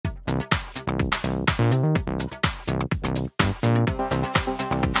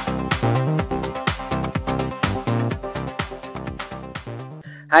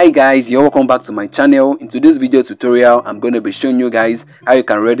Hi guys, you're welcome back to my channel. In today's video tutorial, I'm going to be showing you guys how you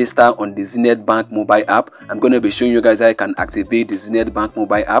can register on the Zenith Bank Mobile App. I'm going to be showing you guys how you can activate the Zenith Bank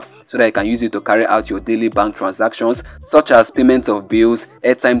Mobile App so that you can use it to carry out your daily bank transactions such as payment of bills,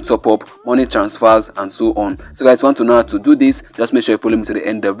 airtime top-up, money transfers and so on. So guys, want to know how to do this? Just make sure you follow me to the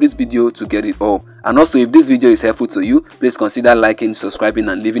end of this video to get it all. And also, if this video is helpful to you, please consider liking, subscribing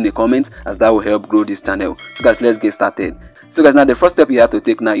and leaving a comment, as that will help grow this channel. So guys, let's get started. So guys, now the first step you have to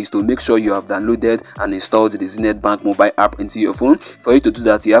take now is to make sure you have downloaded and installed the Zenith Bank Mobile App into your phone. For you to do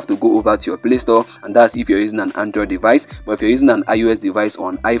that, you have to go over to your Play Store, and that's if you're using an Android device. But if you're using an iOS device or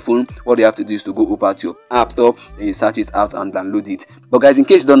an iPhone, what you have to do is to go over to your App Store and you search it out and download it. But guys, in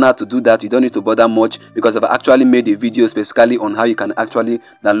case you don't know how to do that, you don't need to bother much, because I've actually made a video specifically on how you can actually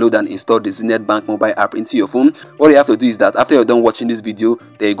download and install the Zenith Bank Mobile App into your phone. What you have to do is that after you're done watching this video,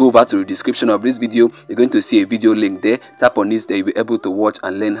 then you go over to the description of this video. You're going to see a video link there. Tap on it, then you'll be able to watch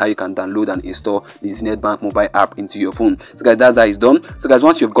and learn how you can download and install the Zenith Bank Mobile App into your phone. So guys, that's how it's done. So guys,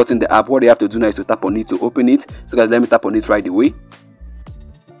 once you've gotten the app, what you have to do now is to tap on it to open it. So guys, let me tap on it right away.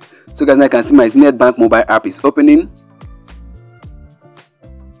 So guys, now I can see my Zenith Bank Mobile App is opening.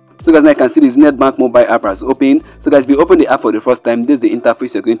 So guys, now I can see the Zenith Bank Mobile App has opened. So guys, if you open the app for the first time, this is the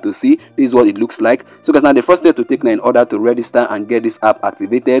interface you're going to see. This is what it looks like. So guys, now the first step to take now in order to register and get this app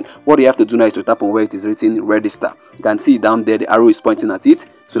activated, what you have to do now is to tap on where it is written register. You can see down there, the arrow is pointing at it.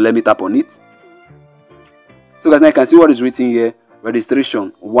 So let me tap on it. So guys, now you can see what is written here.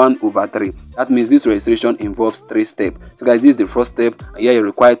 Registration 1/3. That means this registration involves 3 steps. So guys, this is the first step, and here you're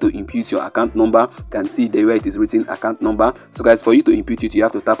required to input your account number. You can see there where it is written account number. So guys, for you to input it, you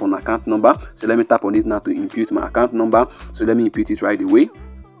have to tap on account number. So let me tap on it now to input my account number. So let me input it right away.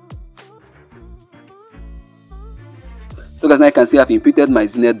 So guys, now I can see I've inputted my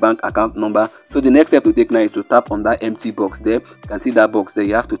Zenith Bank account number. So the next step to take now is to tap on that empty box there. You can see that box there.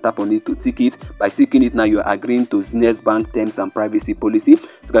 You have to tap on it to tick it. By ticking it now, you are agreeing to Zenith Bank terms and privacy policy.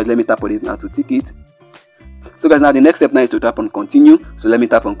 So guys, let me tap on it now to tick it. So guys, now the next step now is to tap on continue. So let me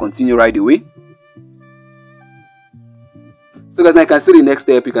tap on continue right away. So guys, now I can see the next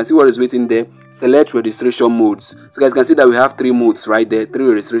step. You can see what is written there. Select registration modes. So guys, you can see that we have 3 modes right there, 3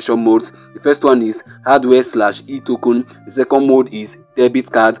 registration modes. The first one is hardware/etoken. The second mode is debit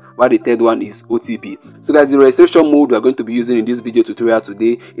card, while the third one is OTP. So guys, the registration mode we are going to be using in this video tutorial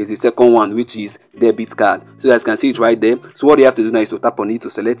today is the second one, which is debit card. So you guys can see it right there. So what you have to do now is to tap on it to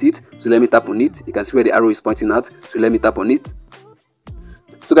select it. So let me tap on it. You can see where the arrow is pointing at. So let me tap on it.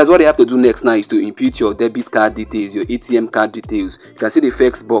 So guys, what you have to do next now is to input your debit card details, your ATM card details. You can see the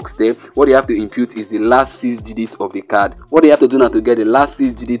first box there. What you have to input is the last 6 digits of the card. What you have to do now to get the last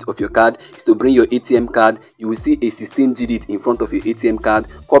 6 digits of your card is to bring your ATM card. You will see a 16 digit in front of your ATM card.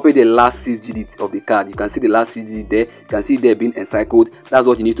 Copy the last 6 digits of the card. You can see the last 6 digits there. You can see there being encircled. That's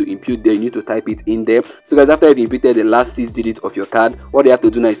what you need to input there. You need to type it in there. So guys, after you've inputted the last 6 digits of your card, what you have to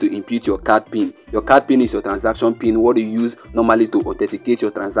do now is to input your card pin. Your card pin is your transaction pin, what you use normally to authenticate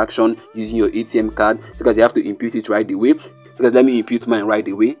your transaction using your ATM card. So guys, you have to input it right away. So guys, let me input mine right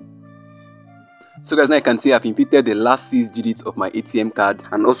away. So guys, now you can see I've inputted the last 6 digits of my ATM card,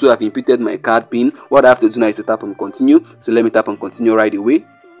 and also I've inputted my card pin. What I have to do now is to tap on continue. So let me tap on continue right away.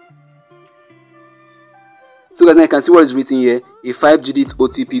 So guys, now you can see what is written here. A 5-digit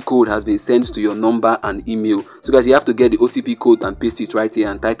OTP code has been sent to your number and email. So guys, you have to get the OTP code and paste it right here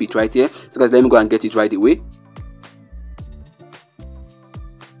and type it right here. So guys, let me go and get it right away.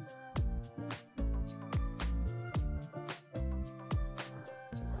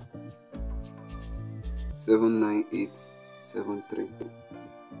 (79873).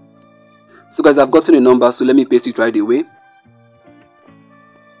 So guys, I've gotten a number, so let me paste it right away.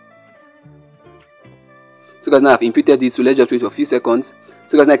 So guys, now I've inputted it, so let's just wait for a few seconds.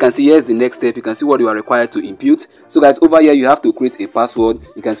 So guys, now I can see here's the next step. You can see what you are required to input. So guys, over here you have to create a password.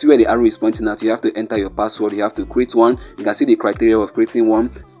 You can see where the arrow is pointing at. You have to enter your password. You have to create one. You can see the criteria of creating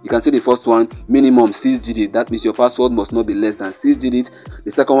one. You can see the first one, minimum 6 digits. That means your password must not be less than 6 digits.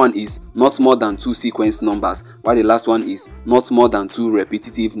 The second one is not more than 2 sequence numbers, while the last one is not more than 2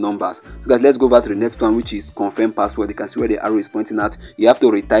 repetitive numbers. So guys, let's go over to the next one, which is confirm password. You can see where the arrow is pointing at. You have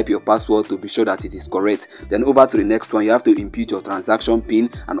to retype your password to be sure that it is correct. Then over to the next one, you have to input your transaction pin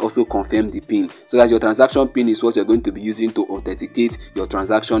and also confirm the pin. So guys, your transaction pin is what you're going to be using to authenticate your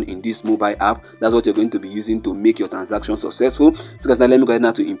transaction in this mobile app. That's what you're going to be using to make your transaction successful. So guys, now let me go ahead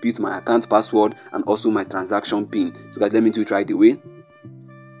now to input my account password and also my transaction pin. So guys, let me do it right away.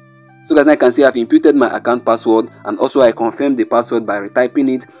 So guys, now you can see I've inputted my account password, and also I confirmed the password by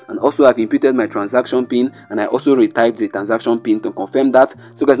retyping it, and also I've inputted my transaction pin, and I also retyped the transaction pin to confirm that.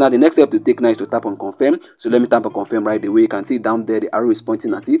 So guys, now the next step to take now is to tap on confirm. So let me tap on confirm right away. You can see down there the arrow is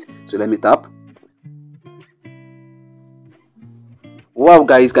pointing at it. So let me tap. Wow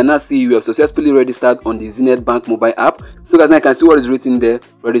guys, you can now see we have successfully registered on the Zenith Bank Mobile App. So guys, now you can see what is written there: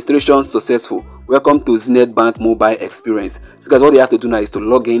 registration successful. Welcome to Zenith Bank Mobile Experience. So guys, what you have to do now is to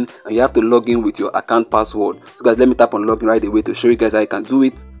log in, and you have to log in with your account password. So guys, let me tap on login right away to show you guys how you can do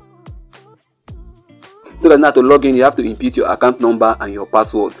it. So guys, now to log in, you have to input your account number and your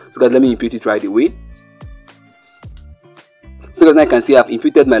password. So guys, let me input it right away. So guys, now you can see I've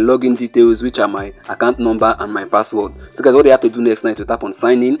inputted my login details, which are my account number and my password. So guys, what you have to do next now is to tap on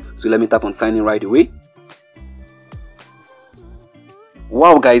sign in. So let me tap on sign in right away.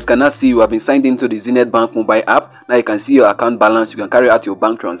 Wow guys, can now see you have been signed into the Zenith Bank Mobile App. Now you can see your account balance. You can carry out your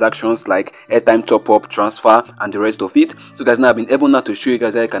bank transactions like airtime top up, transfer, and the rest of it. So guys, now I've been able now to show you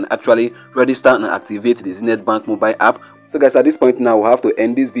guys how you can actually register and activate the Zenith Bank Mobile App. So guys, at this point now we'll have to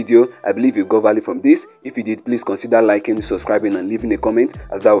end this video. I believe you got value from this. If you did, please consider liking, subscribing, and leaving a comment,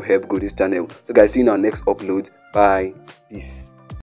 as that will help grow this channel. So guys, see you in our next upload. Bye. Peace.